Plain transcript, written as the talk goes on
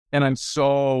And I'm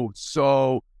so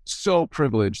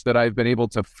privileged that I've been able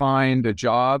to find a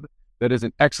job that is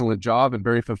an excellent job and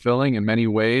very fulfilling in many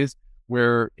ways,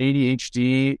 where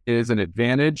ADHD is an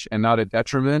advantage and not a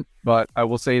detriment. But I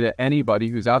will say that anybody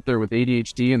who's out there with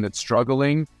ADHD and that's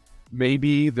struggling,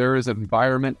 maybe there is an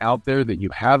environment out there that you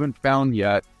haven't found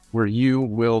yet where you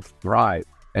will thrive,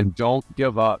 and don't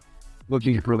give up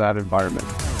looking for that environment.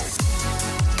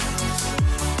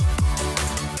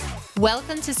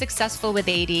 Welcome to Successful with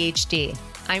ADHD.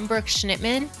 I'm Brooke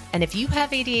Schnittman, and if you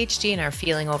have ADHD and are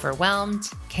feeling overwhelmed,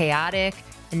 chaotic,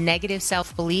 and negative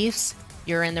self-beliefs,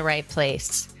 you're in the right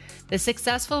place. The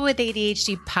Successful with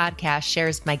ADHD podcast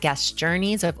shares my guests'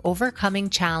 journeys of overcoming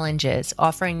challenges,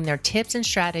 offering their tips and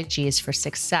strategies for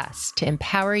success to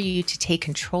empower you to take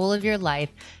control of your life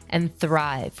and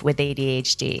thrive with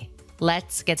ADHD.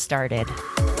 Let's get started.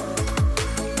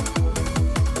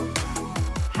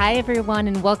 Hi, everyone,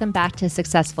 and welcome back to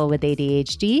Successful with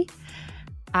ADHD.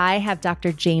 I have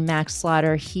Dr. Mack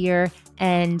here,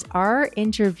 and our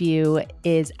interview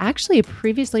is actually a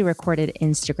previously recorded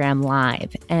Instagram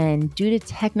Live. And due to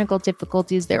technical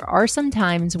difficulties, there are some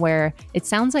times where it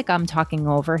sounds like I'm talking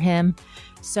over him.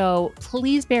 So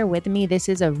please bear with me. This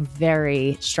is a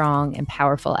very strong and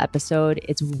powerful episode.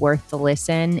 It's worth the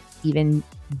listen, even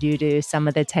due to some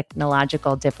of the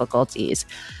technological difficulties.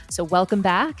 So welcome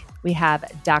back. We have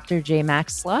Dr. Mack.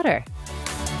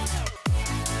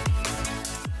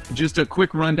 Just a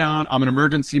quick rundown. I'm an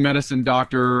emergency medicine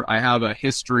doctor. I have a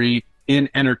history in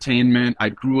entertainment. I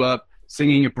grew up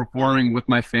singing and performing with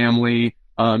my family,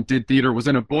 did theater, was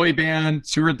in a boy band,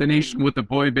 toured the nation with a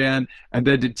boy band, and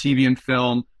then did TV and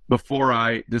film before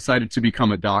I decided to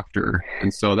become a doctor.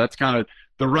 And so that's kind of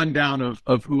the rundown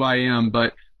of who I am.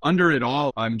 But under it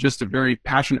all, I'm just a very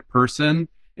passionate person.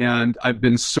 And I've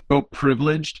been so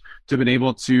privileged to have been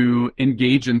able to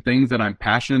engage in things that I'm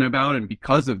passionate about. And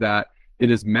because of that, it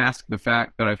has masked the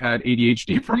fact that I've had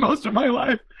ADHD for most of my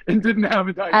life and didn't have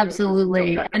a diagnosis.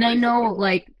 Absolutely. And I know,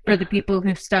 like, for the people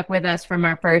who've stuck with us from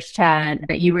our first chat,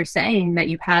 that you were saying that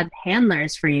you've had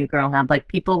handlers for you growing up. Like,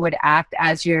 people would act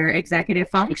as your executive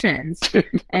functions,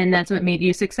 and that's what made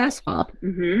you successful.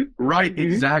 Mm-hmm. Right,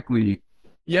 mm-hmm. Exactly.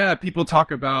 Yeah, people talk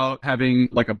about having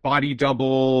like a body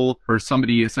double or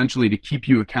somebody essentially to keep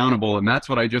you accountable. And that's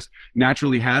what I just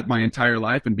naturally had my entire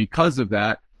life. And because of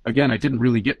that, again, I didn't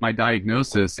really get my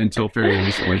diagnosis until fairly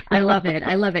recently. I love it.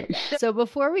 I love it. So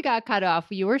before we got cut off,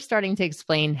 you were starting to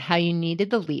explain how you needed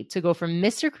the leap to go from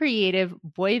Mr. Creative,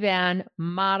 boy band,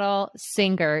 model,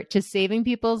 singer, to saving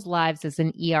people's lives as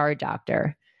an ER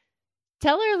doctor.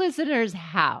 Tell our listeners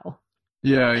how.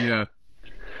 Yeah.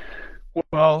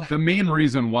 Well, the main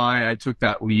reason why I took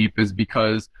that leap is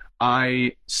because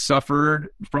I suffered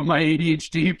from my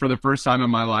ADHD for the first time in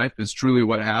my life. Is truly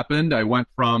what happened. I went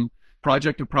from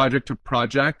project to project to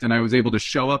project, and I was able to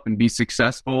show up and be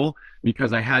successful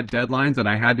because I had deadlines and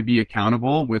I had to be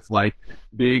accountable with like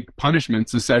big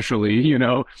punishments, essentially,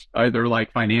 either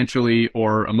like financially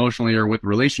or emotionally or with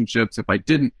relationships if I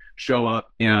didn't show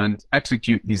up and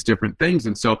execute these different things.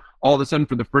 And so all of a sudden,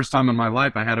 for the first time in my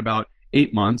life, I had about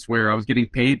 8 months where I was getting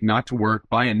paid not to work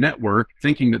by a network,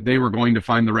 thinking that they were going to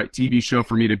find the right TV show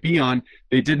for me to be on.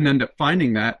 They didn't end up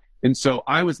finding that. And so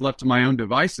I was left to my own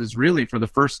devices really for the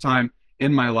first time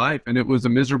in my life. And it was a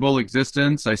miserable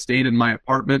existence. I stayed in my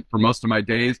apartment for most of my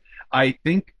days. I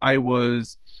think I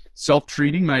was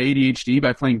self-treating my ADHD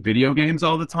by playing video games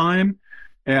all the time.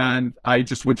 And I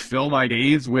just would fill my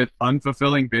days with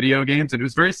unfulfilling video games. And it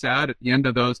was very sad. At the end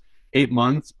of those 8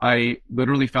 months, I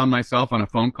literally found myself on a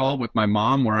phone call with my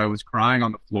mom where I was crying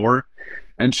on the floor.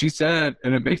 And she said,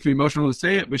 and it makes me emotional to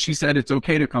say it, but she said, it's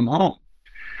okay to come home.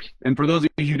 And for those of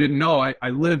you who didn't know, I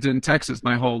lived in Texas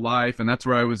my whole life, and that's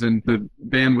where I was in the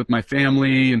band with my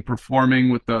family and performing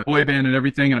with the boy band and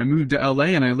everything. And I moved to LA,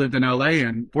 and I lived in LA.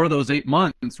 And for those 8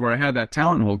 months where I had that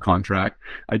talent hold contract,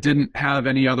 I didn't have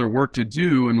any other work to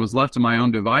do and was left to my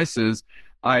own devices.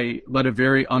 I led a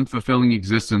very unfulfilling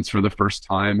existence for the first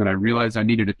time, and I realized I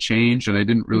needed a change, and I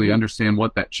didn't really understand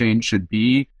what that change should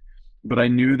be. But I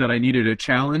knew that I needed a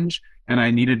challenge, and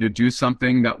I needed to do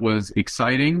something that was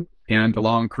exciting and a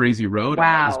long, crazy road.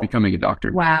 Wow. I was becoming a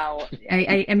doctor. Wow.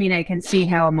 I mean, I can see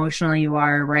how emotional you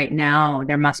are right now.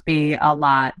 There must be a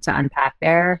lot to unpack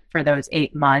there for those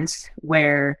 8 months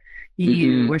where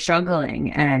you were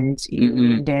struggling and you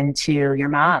leaned into your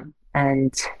mom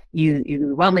and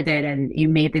you welded it and you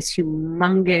made this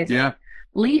humongous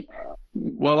leap.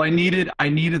 Well, I needed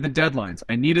the deadlines.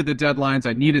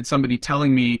 I needed somebody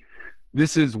telling me,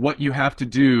 this is what you have to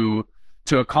do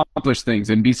to accomplish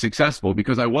things and be successful,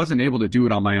 because I wasn't able to do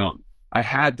it on my own. I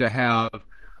had to have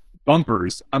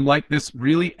bumpers. I'm like this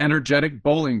really energetic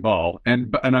bowling ball,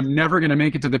 and I'm never going to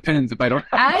make it to the pins if I don't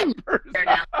have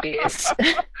bumpers.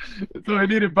 So I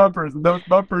needed bumpers, and those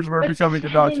bumpers were becoming a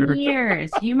doctor.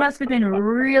 Years. You must have been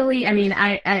really, I mean,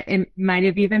 it might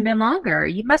have even been longer.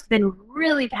 You must have been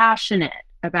really passionate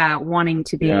about wanting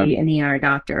to be an ER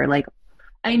doctor. Like,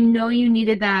 I know you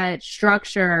needed that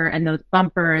structure and those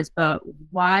bumpers, but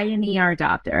why an ER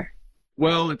doctor?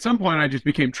 Well, at some point I just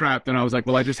became trapped, and I was like,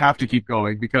 well, I just have to keep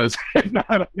going, because if not,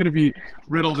 I'm going to be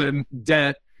riddled in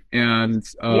debt and,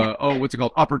 what's it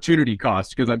called? Opportunity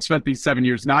cost, because I've spent these 7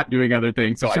 years not doing other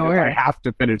things. So I have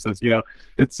to finish this,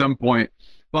 at some point.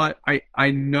 But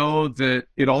I know that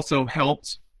it also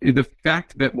helped. The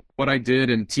fact that what I did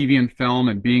in TV and film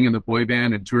and being in the boy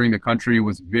band and touring the country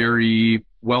was very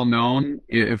well known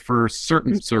for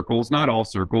certain circles, not all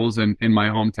circles in my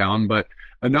hometown, but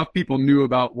enough people knew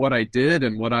about what I did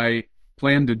and what I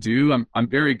planned to do. I'm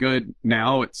very good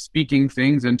now at speaking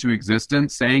things into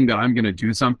existence, saying that I'm going to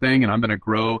do something and I'm going to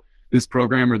grow this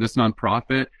program or this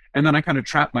nonprofit. And then I kind of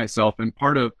trap myself. And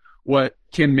part of what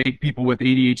can make people with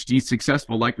ADHD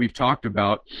successful, like we've talked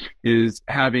about, is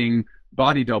having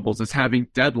body doubles, is having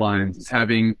deadlines, is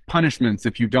having punishments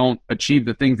if you don't achieve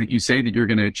the things that you say that you're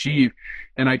going to achieve.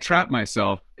 And I trapped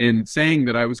myself in saying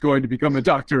that I was going to become a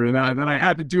doctor, and then I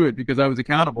had to do it because I was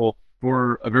accountable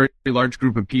for a very large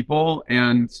group of people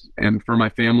and for my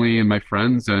family and my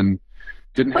friends, and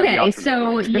didn't have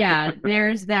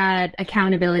there's that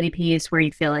accountability piece where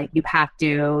you feel like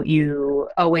you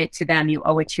owe it to them, you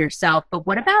owe it to yourself. But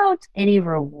what about any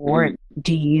reward?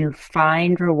 Do you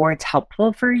find rewards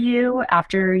helpful for you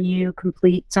after you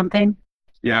complete something?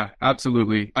 Yeah,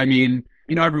 absolutely. I mean,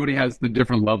 everybody has the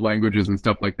different love languages and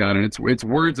stuff like that, and it's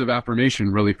words of affirmation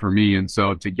really for me. And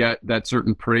so to get that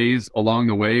certain praise along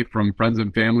the way from friends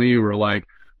and family who were like,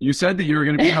 you said that you were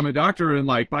going to become a doctor, and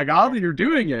like, by golly, you're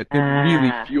doing it. It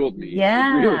really fueled me.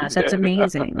 Yeah, really that's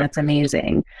amazing. That's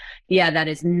amazing. Yeah, that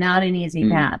is not an easy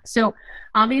path. So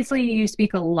obviously you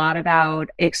speak a lot about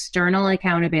external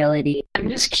accountability. I'm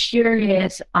just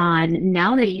curious on,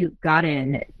 now that you've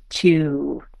gotten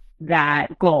to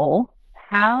that goal,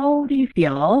 how do you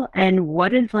feel and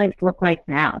what does life look like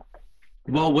now?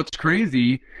 Well, what's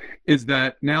crazy is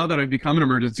that now that I've become an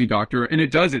emergency doctor, and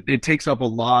it takes up a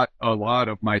lot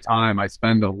of my time. I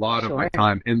spend a lot of my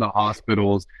time in the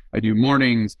hospitals. I do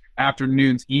mornings,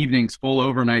 afternoons, evenings, full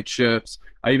overnight shifts.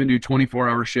 I even do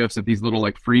 24-hour shifts at these little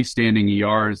like freestanding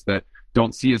ERs that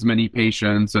don't see as many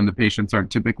patients, and the patients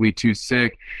aren't typically too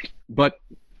sick. But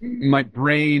my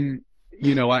brain,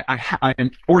 I am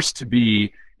forced to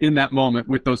be in that moment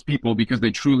with those people because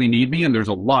they truly need me, and there's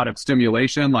a lot of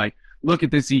stimulation, like, look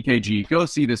at this EKG, go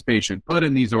see this patient, put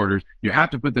in these orders. You have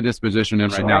to put the disposition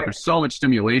in right now. There's so much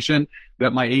stimulation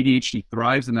that my ADHD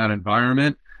thrives in that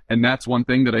environment. And that's one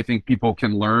thing that I think people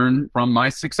can learn from my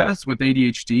success with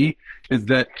ADHD, is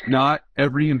that not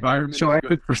every environment is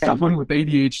good for someone with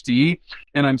ADHD.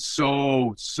 And I'm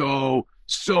so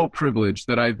privileged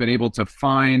that I've been able to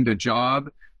find a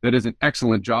job that is an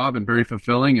excellent job and very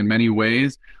fulfilling in many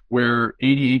ways, where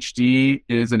ADHD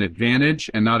is an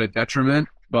advantage and not a detriment.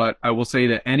 But I will say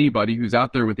that anybody who's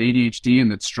out there with ADHD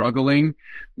and that's struggling,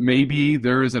 maybe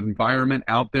there is an environment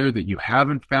out there that you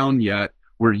haven't found yet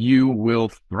where you will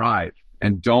thrive,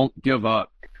 and don't give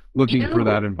up looking for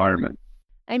that environment.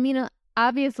 I mean,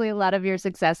 obviously a lot of your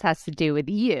success has to do with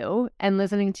you and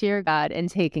listening to your gut and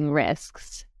taking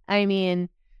risks. I mean,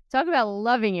 talk about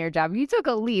loving your job. You took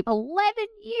a leap, 11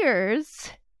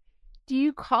 years. Do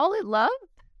you call it love?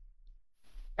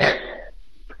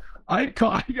 I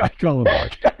call it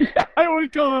luck. I always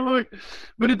call it luck.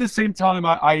 But at the same time,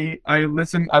 I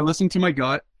listen to my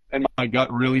gut, and my gut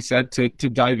really said to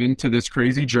dive into this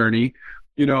crazy journey.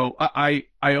 I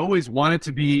always wanted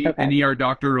to be an ER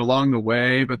doctor along the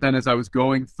way, but then as I was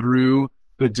going through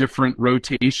the different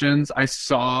rotations, I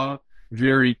saw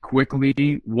very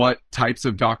quickly what types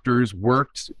of doctors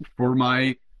worked for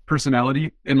my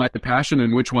personality and my passion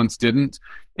and which ones didn't.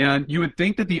 And you would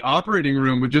think that the operating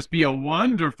room would just be a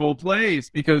wonderful place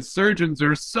because surgeons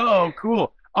are so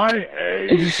cool. I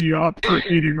hated the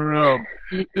operating room.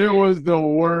 It was the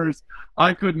worst.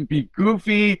 I couldn't be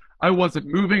goofy. I wasn't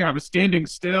moving. I was standing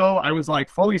still. I was like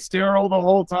fully sterile the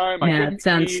whole time. It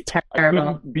sounds terrible.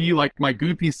 I couldn't be like my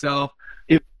goofy self.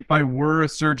 If I were a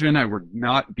surgeon, I would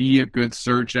not be a good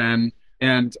surgeon.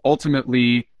 And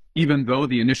ultimately, even though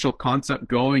the initial concept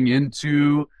going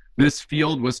into this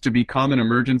field was to become an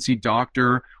emergency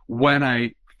doctor, when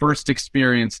I first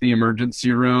experienced the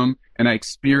emergency room and I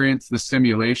experienced the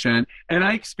simulation and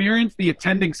I experienced the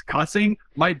attendings cussing,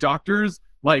 my doctors,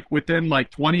 like within like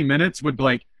 20 minutes would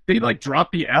like, they like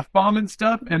drop the F-bomb and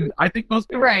stuff. And I think most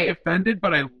people get offended,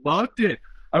 but I loved it.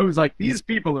 I was like, these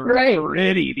people are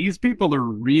pretty. These people are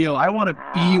real. I want to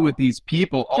be with these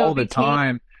people all the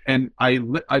time. And I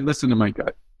listened to my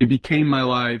gut. It became my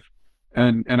life.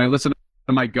 And I listened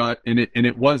to my gut, and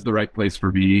it was the right place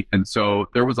for me. And so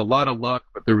there was a lot of luck,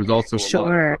 but there was also a lot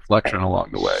of reflection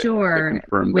along the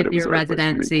way. With your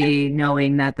residency,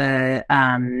 knowing that the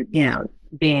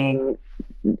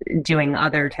doing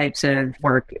other types of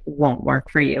work won't work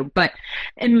for you. But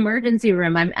emergency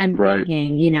room, I'm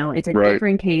thinking, it's a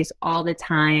different case all the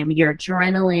time. Your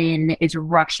adrenaline is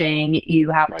rushing. You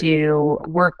have to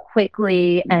work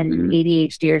quickly, and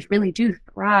ADHDers really do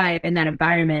thrive in that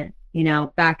environment.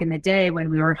 Back in the day when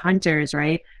we were hunters,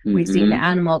 right? We see the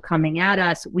animal coming at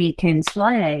us, we can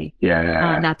slay.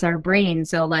 That's our brain.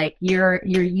 So like you're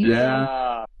using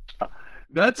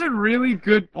That's a really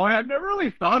good point. I've never really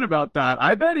thought about that.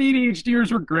 I bet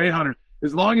ADHDers were great hunters,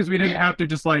 as long as we didn't have to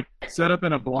just like set up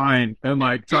in a blind and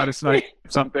like try to snipe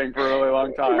something for a really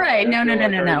long time. Right. No.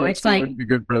 It's like, wouldn't be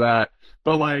good for that.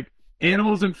 But like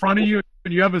animals in front of you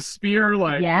and you have a spear,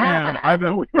 like, man, I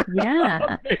bet we were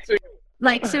amazing.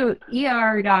 Like, so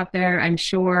ER doctor, I'm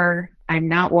sure, I'm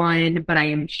not one, but I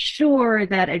am sure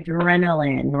that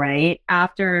adrenaline, right,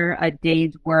 after a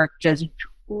day's work just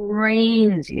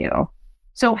drains you.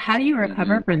 So how do you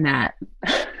recover from that?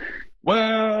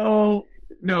 Well,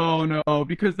 no,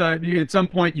 because at some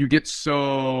point you get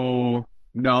so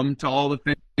numb to all the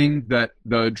things that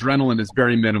the adrenaline is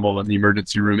very minimal in the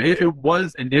emergency room. It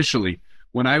was initially.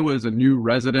 When I was a new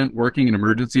resident working in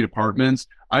emergency departments,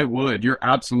 you're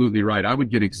absolutely right. I would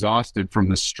get exhausted from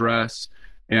the stress.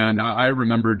 And I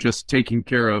remember just taking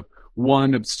care of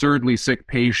one absurdly sick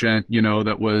patient,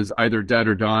 that was either dead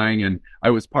or dying. And I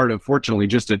was part of, fortunately,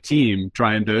 just a team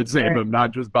trying to save him,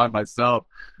 not just by myself.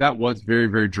 That was very,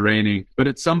 very draining. But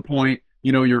at some point,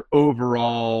 your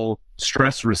overall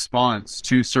stress response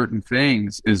to certain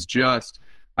things is just,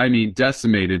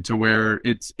 decimated to where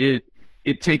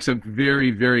it takes a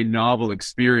very, very novel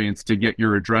experience to get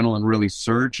your adrenaline really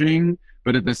surging.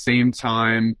 But at the same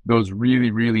time, those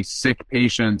really, really sick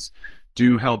patients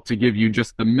do help to give you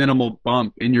just the minimal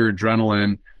bump in your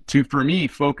adrenaline to, for me,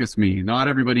 focus me. Not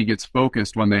everybody gets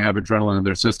focused when they have adrenaline in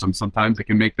their system. Sometimes it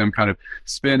can make them kind of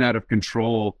spin out of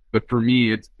control. But for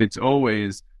me, it's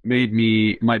always made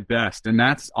me my best. And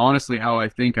that's honestly how I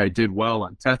think I did well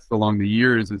on tests along the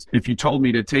years. Is if you told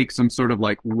me to take some sort of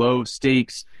like low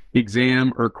stakes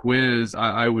exam or quiz,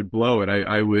 I would blow it.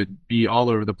 I would be all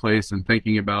over the place and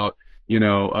thinking about,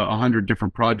 100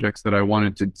 different projects that I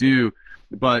wanted to do.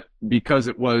 But because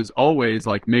it was always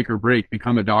like make or break,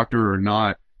 become a doctor or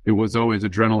not, it was always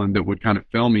adrenaline that would kind of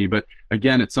fill me. But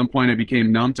again, at some point I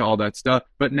became numb to all that stuff.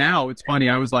 But now it's funny.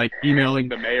 I was like emailing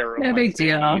the mayor of big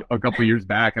deal a couple of years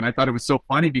back. And I thought it was so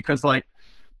funny because like,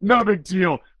 no big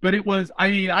deal. But it was,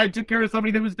 I took care of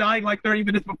somebody that was dying like 30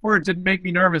 minutes before. It didn't make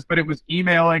me nervous, but it was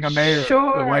emailing a mayor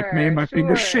that like made my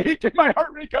fingers shake and my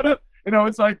heart rate got up.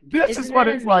 It's like, this is what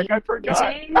it's like. I forgot.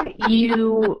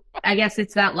 I guess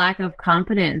it's that lack of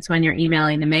confidence when you're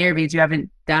emailing the mayor because you haven't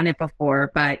done it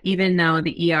before. But even though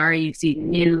the ER, you see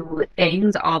new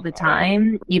things all the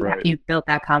time, you've built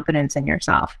that confidence in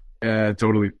yourself. Yeah,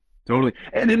 totally.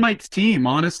 And in my team,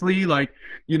 honestly, like,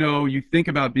 you think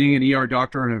about being an ER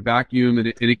doctor in a vacuum and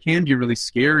it can be really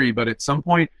scary. But at some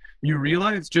point you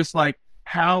realize just like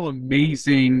how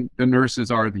amazing the nurses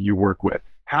are that you work with.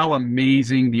 How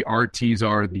amazing the RTs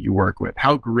are that you work with,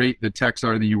 how great the techs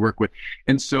are that you work with.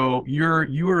 And so you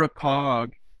are a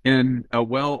cog in a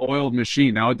well-oiled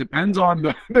machine. Now, it depends on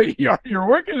the ER you're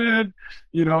working in.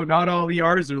 Not all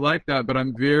ERs are like that, but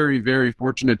I'm very, very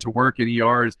fortunate to work in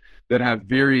ERs that have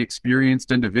very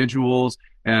experienced individuals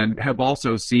and have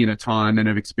also seen a ton and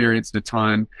have experienced a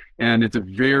ton. And it's a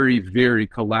very, very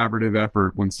collaborative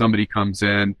effort when somebody comes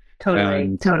in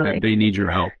and they need your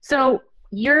help. So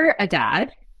you're a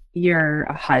dad. You're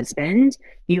a husband,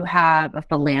 you have a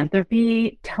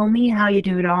philanthropy. Tell me how you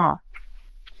do it all.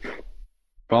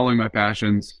 Following my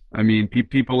passions.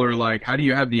 People are like, how do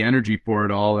you have the energy for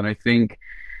it all? And I think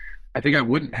I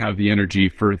wouldn't have the energy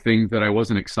for things that I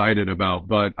wasn't excited about,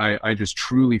 but I just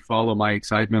truly follow my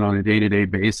excitement on a day-to-day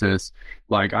basis.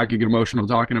 Like I could get emotional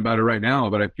talking about it right now,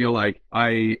 but I feel like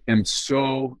I am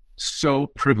so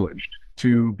privileged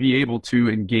to be able to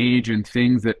engage in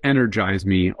things that energize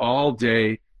me all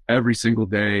day, every single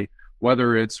day,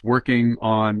 whether it's working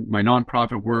on my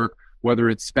nonprofit work, whether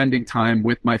it's spending time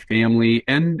with my family.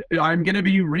 And I'm going to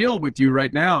be real with you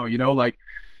right now, like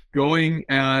going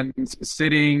and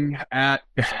sitting at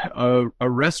a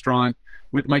restaurant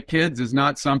with my kids is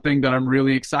not something that I'm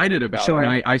really excited about. Sure.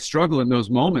 And I struggle in those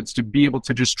moments to be able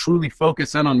to just truly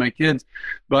focus in on my kids.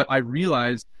 But I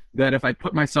realized that if I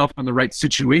put myself in the right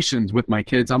situations with my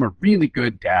kids, I'm a really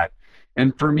good dad.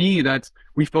 And for me,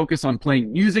 we focus on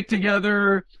playing music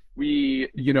together. We,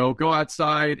 go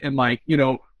outside and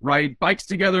ride bikes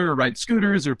together or ride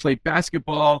scooters or play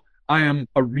basketball. I am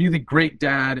a really great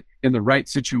dad in the right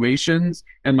situations.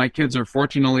 And my kids are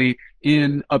fortunately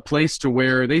in a place to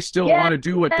where they still want to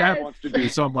do what dad wants to do.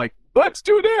 So I'm like, let's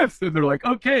do this. And they're like,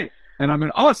 okay. And I'm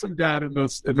an awesome dad in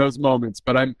those moments.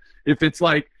 But if it's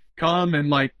like, come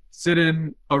and sit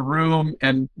in a room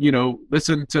and,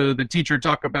 listen to the teacher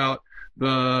talk about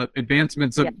the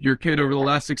advancements of your kid over the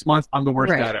last 6 months, I'm the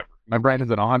worst dad ever. My brain is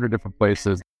in 100 different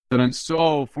places. And I'm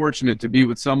so fortunate to be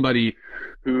with somebody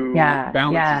who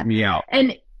balances me out.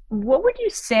 And what would you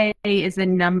say is the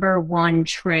number one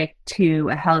trick to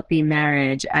a healthy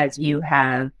marriage as you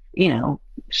have,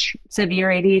 severe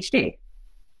ADHD?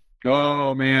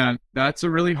 Oh, man, that's a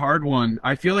really hard one.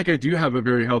 I feel like I do have a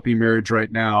very healthy marriage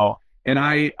right now. And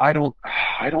I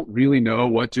don't really know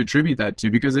what to attribute that to,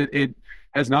 because it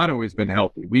has not always been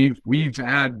healthy. We've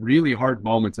had really hard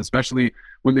moments, especially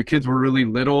when the kids were really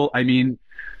little. I mean,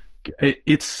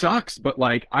 it sucks, but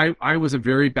I was a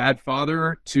very bad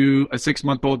father to a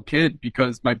 6-month-old kid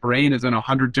because my brain is in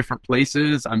 100 different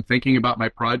places. I'm thinking about my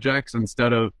projects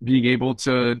instead of being able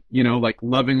to,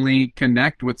 lovingly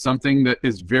connect with something that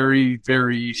is very,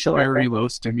 very, very low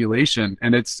stimulation.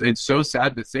 And it's so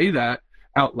sad to say that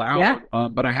out loud,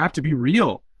 but I have to be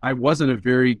real. I wasn't a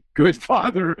very good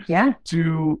father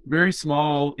to very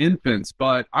small infants,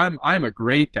 but I'm a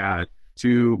great dad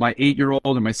to my 8-year-old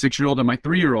and my 6-year-old and my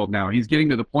 3-year-old now. He's getting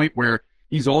to the point where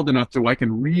he's old enough so I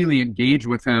can really engage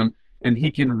with him and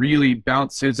he can really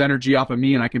bounce his energy off of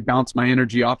me and I can bounce my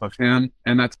energy off of him.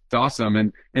 And that's awesome.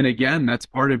 And again, that's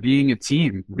part of being a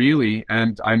team, really.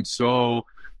 And I'm so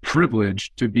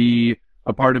privileged to be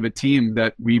a part of a team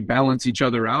that we balance each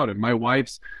other out. And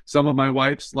some of my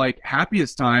wife's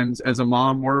happiest times as a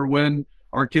mom were when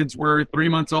our kids were 3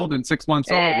 months old and 6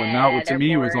 months old. When that to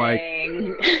me was like,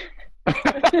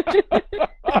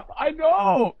 I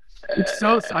know.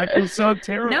 I feel so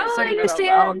terrible. No, I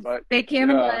understand. They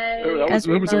can't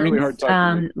it was a really hard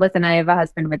time. Listen, I have a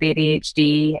husband with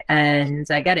ADHD and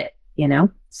I get it,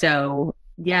 So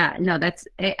yeah, no,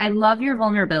 I love your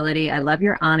vulnerability. I love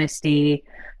your honesty.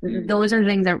 Those are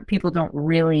things that people don't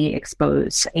really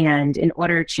expose. And in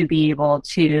order to be able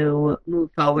to move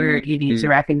forward, you need to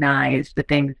recognize the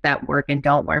things that work and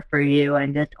don't work for you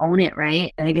and just own it,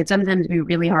 right? I think it sometimes be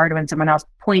really hard when someone else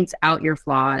points out your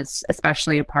flaws,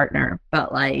 especially a partner,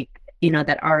 but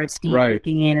that RSD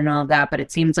kicking in and all of that. But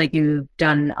it seems like you've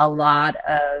done a lot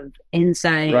of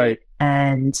insight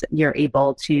and you're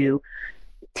able to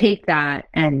take that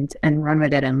and run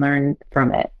with it and learn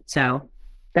from it. So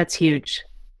that's huge.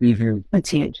 Mm-hmm.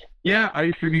 That's huge. Yeah, I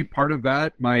attribute part of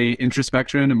that, my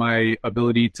introspection and my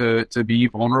ability to be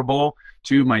vulnerable,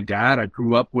 to my dad. I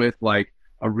grew up with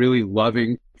a really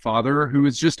loving father who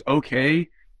was just okay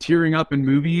tearing up in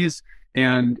movies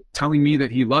and telling me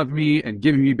that he loved me and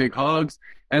giving me big hugs.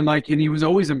 And he was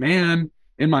always a man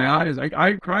in my eyes.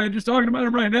 I cry just talking about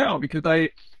him right now because I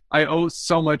owe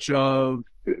so much of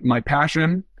my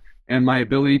passion and my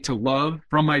ability to love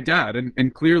from my dad.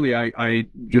 And clearly I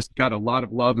just got a lot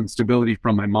of love and stability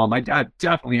from my mom. My dad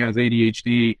definitely has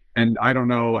ADHD, and I don't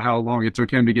know how long it took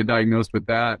him to get diagnosed with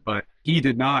that, but he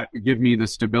did not give me the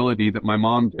stability that my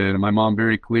mom did. And my mom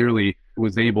very clearly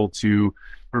was able to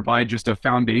provide just a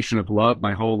foundation of love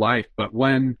my whole life. But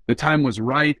when the time was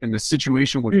right and the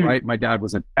situation was right, my dad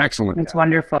was an excellent That's dad.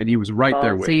 Wonderful. And he was right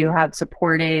there with me. So you have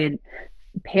supported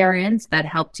parents that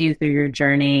helped you through your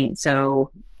journey.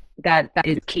 So that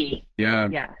is key.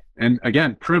 Yeah. And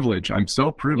again, privilege. I'm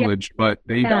so privileged, but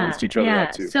they balanced each other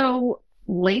out too. So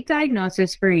late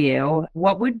diagnosis for you,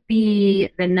 what would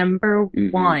be the number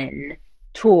one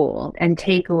tool and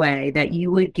takeaway that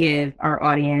you would give our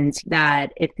audience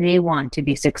that if they want to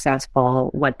be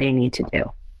successful, what they need to do?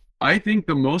 I think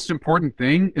the most important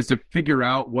thing is to figure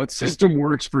out what system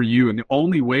works for you. And the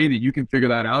only way that you can figure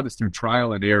that out is through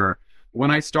trial and error. When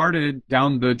I started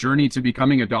down the journey to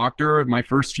becoming a doctor, my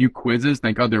first few quizzes,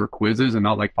 thank God they were quizzes and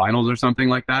not finals or something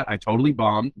like that, I totally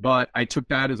bombed. But I took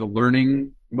that as a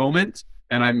learning moment.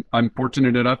 And I'm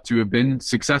fortunate enough to have been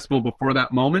successful before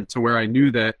that moment, to where I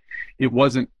knew that it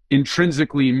wasn't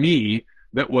intrinsically me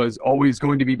that was always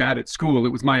going to be bad at school. It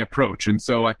was my approach. And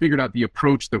so I figured out the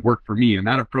approach that worked for me. And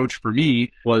that approach for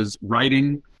me was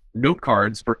writing note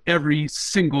cards for every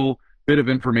single bit of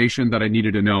information that I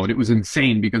needed to know. And it was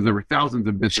insane because there were thousands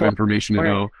of bits of information to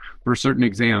know for certain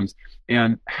exams.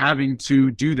 And having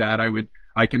to do that, I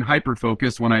I can hyper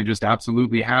focus when I just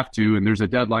absolutely have to, and there's a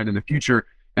deadline in the future.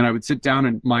 And I would sit down,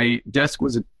 and my desk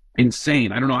was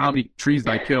insane. I don't know how many trees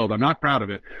I killed. I'm not proud of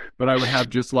it, but I would have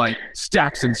just like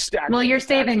stacks and stacks. Well, you're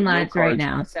saving lives right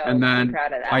now, so and then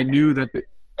proud of that. I knew that it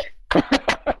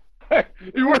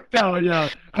worked out. Yeah,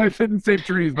 I didn't save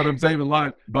trees, but I'm saving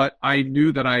lives. But I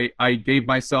knew that I gave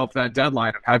myself that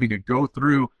deadline of having to go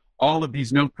through all of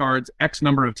these note cards X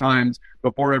number of times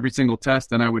before every single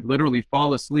test, and I would literally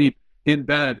fall asleep in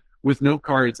bed with note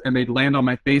cards, and they'd land on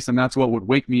my face, and that's what would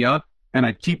wake me up, and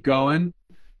I'd keep going.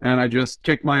 And I just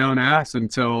kicked my own ass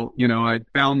until, I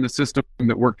found the system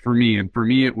that worked for me. And for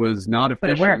me, it was not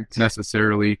efficient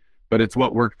necessarily, but it's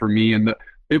what worked for me. And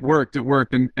it worked.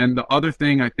 And the other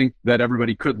thing I think that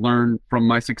everybody could learn from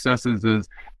my successes is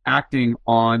acting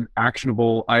on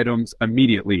actionable items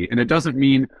immediately. And it doesn't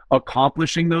mean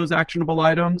accomplishing those actionable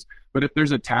items, but if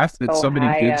there's a task that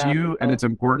somebody gives you and it's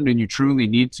important and you truly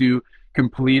need to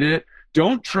complete it,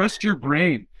 don't trust your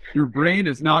brain. Your brain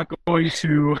is not going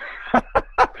to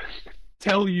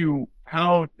tell you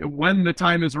when the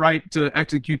time is right to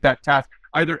execute that task.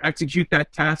 Either execute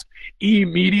that task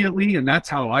immediately, and that's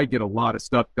how I get a lot of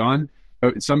stuff done.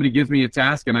 Somebody gives me a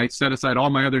task, and I set aside all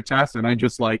my other tasks, and I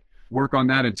just work on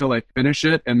that until I finish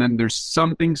it. And then there's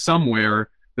something somewhere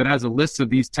that has a list of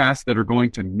these tasks that are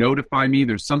going to notify me.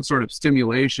 There's some sort of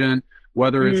stimulation,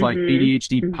 whether it's like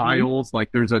ADHD piles, like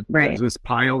there's this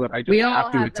pile that I just have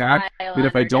to attack. And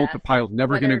if I don't, the pile's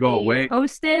never going to go away.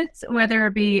 Post-its, whether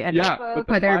it be a notebook,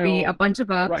 whether it be a bunch of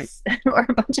books or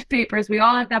a bunch of papers, we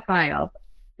all have that pile.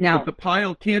 No. But the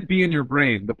pile can't be in your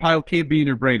brain. The pile can't be in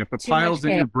your brain. If the pile's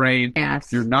in your brain,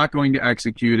 you're not going to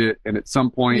execute it. And at some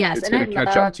point, it's going to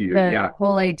catch up to you. The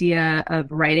whole idea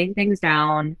of writing things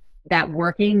down, that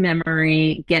working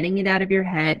memory, getting it out of your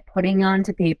head, putting it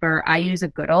onto paper. I use a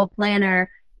good old planner.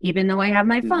 Even though I have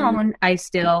my phone, I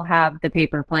still have the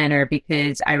paper planner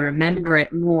because I remember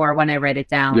it more when I write it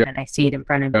down and I see it in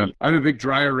front of me. I have a big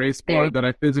dry erase board that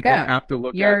I physically have to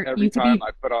look at every time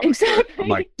I put on. I'm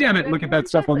like, damn it, look at that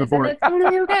stuff on the board. That's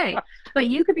totally okay. But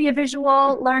you could be a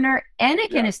visual learner and a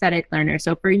kinesthetic learner.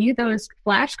 So for you, those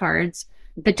flashcards,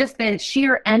 but just the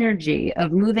sheer energy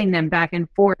of moving them back and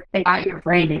forth, they got your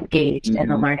brain engaged in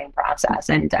the learning process.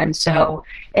 And I'm so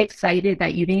excited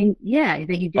that you didn't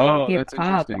give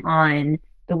up on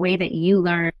the way that you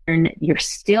learn. You're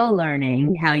still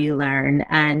learning how you learn,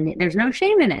 and there's no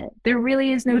shame in it. There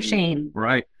really is no shame.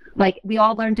 Right. Like, we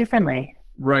all learn differently.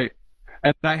 Right.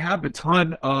 And I have a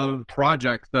ton of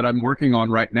projects that I'm working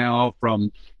on right now, from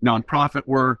nonprofit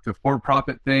work to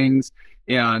for-profit things.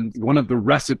 And one of the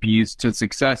recipes to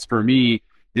success for me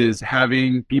is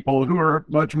having people who are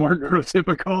much more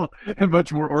neurotypical and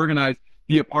much more organized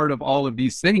be a part of all of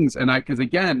these things. And because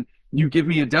again, you give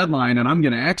me a deadline and I'm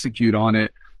going to execute on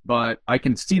it, but I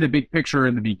can see the big picture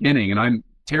in the beginning, and I'm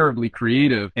terribly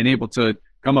creative and able to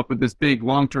come up with this big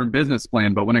long-term business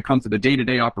plan. But when it comes to the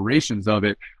day-to-day operations of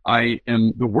it, I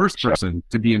am the worst person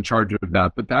to be in charge of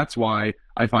that. But that's why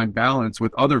I find balance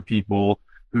with other people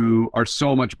who are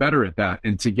so much better at that.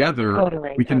 And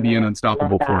together, we can be an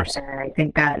unstoppable force. And I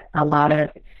think that a lot of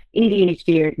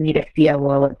ADHDers need to feel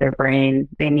well with their brain.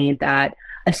 They need that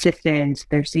assistant,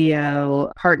 their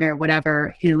CEO, partner,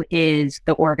 whatever, who is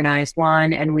the organized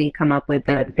one. And we come up with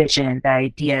the vision, the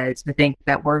ideas, the things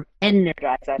that we're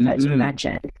energized, as you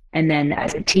mentioned. And then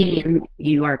as a team,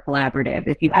 you are collaborative.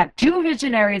 If you have two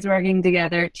visionaries working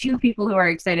together, two people who are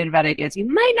excited about ideas, you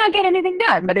might not get anything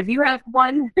done. But if you have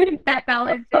one that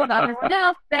balances on everyone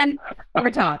else, then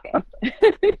we're talking.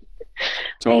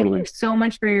 Totally. Thank you so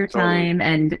much for your time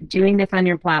and doing this on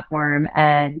your platform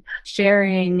and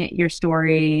sharing your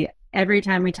story. Every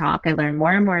time we talk, I learn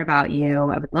more and more about you.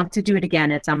 I would love to do it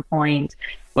again at some point.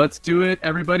 Let's do it.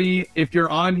 Everybody, if you're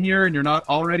on here and you're not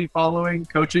already following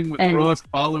Coaching with Brooke,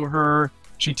 follow her.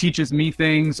 She teaches me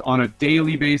things on a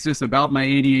daily basis about my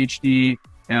ADHD.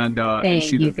 And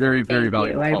she's very, very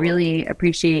valuable. I really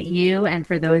appreciate you. And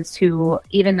for those who,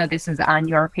 even though this is on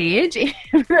your page,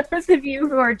 for those of you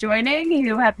who are joining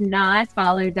who have not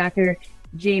followed Dr.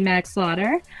 J. Mack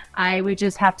Slaughter, I would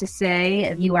just have to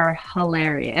say you are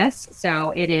hilarious.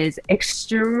 So it is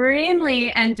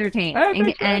extremely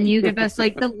entertaining. And you give us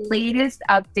like the latest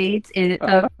updates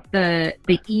of the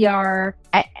ER.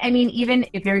 I mean, even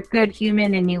if you're a good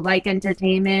human and you like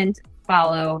entertainment,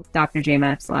 follow Dr. J.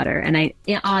 Mack Slaughter. And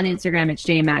on Instagram, it's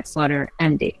J. Mack Slaughter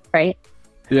MD, right?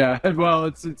 Yeah, well,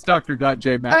 it's Dr.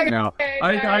 J. Mack now.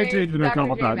 I changed it a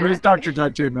couple times, but it's Dr.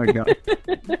 J. Mack now.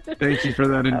 Thank you for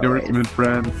that endorsement,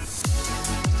 friend.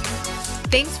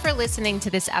 Thanks for listening to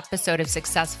this episode of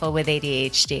Successful with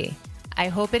ADHD. I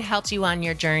hope it helped you on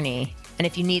your journey. And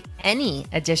if you need any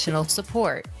additional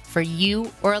support, for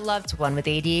you or a loved one with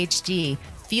ADHD,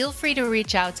 feel free to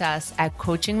reach out to us at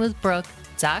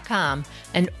coachingwithbrooke.com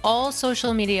and all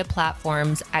social media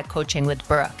platforms at Coaching with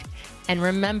Brooke. And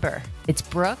remember, it's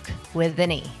Brooke with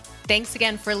an E. Thanks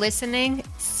again for listening.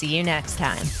 See you next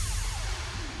time.